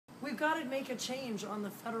we've got to make a change on the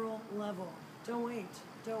federal level. Don't wait.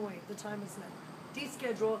 Don't wait. The time is now.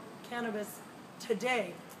 Deschedule cannabis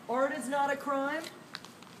today. Art is not a crime.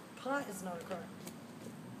 Pot is not a crime.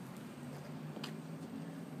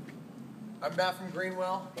 I'm Matt from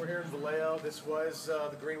Greenwell. We're here in Vallejo. This was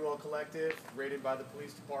the Greenwell Collective, rated by the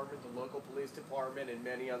police department, the local police department, and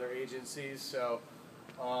many other agencies. So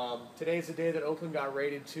today's the day that Oakland got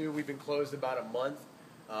raided too. We've been closed about a month.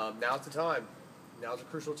 Now's the time. Now's a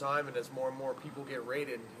crucial time, and as more and more people get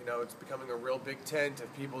raided, you know, it's becoming a real big tent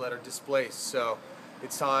of people that are displaced. So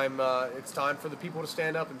it's time for the people to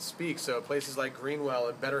stand up and speak. So places like Greenwell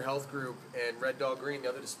and Better Health Group and Red Dog Green, the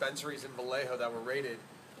other dispensaries in Vallejo that were raided,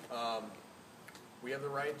 we have the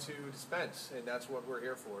right to dispense, and that's what we're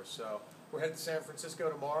here for. So we're headed to San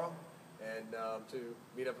Francisco tomorrow and to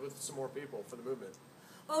meet up with some more people for the movement.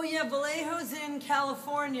 Oh yeah, Vallejo's in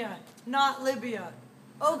California, not Libya.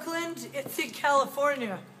 Oakland, it's in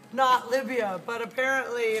California, not Libya. But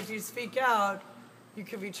apparently, if you speak out, you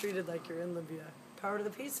could be treated like you're in Libya. Power to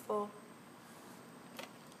the peaceful.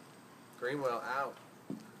 Greenwell out.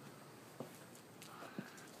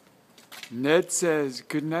 Ned says,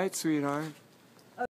 "Good night, sweetheart."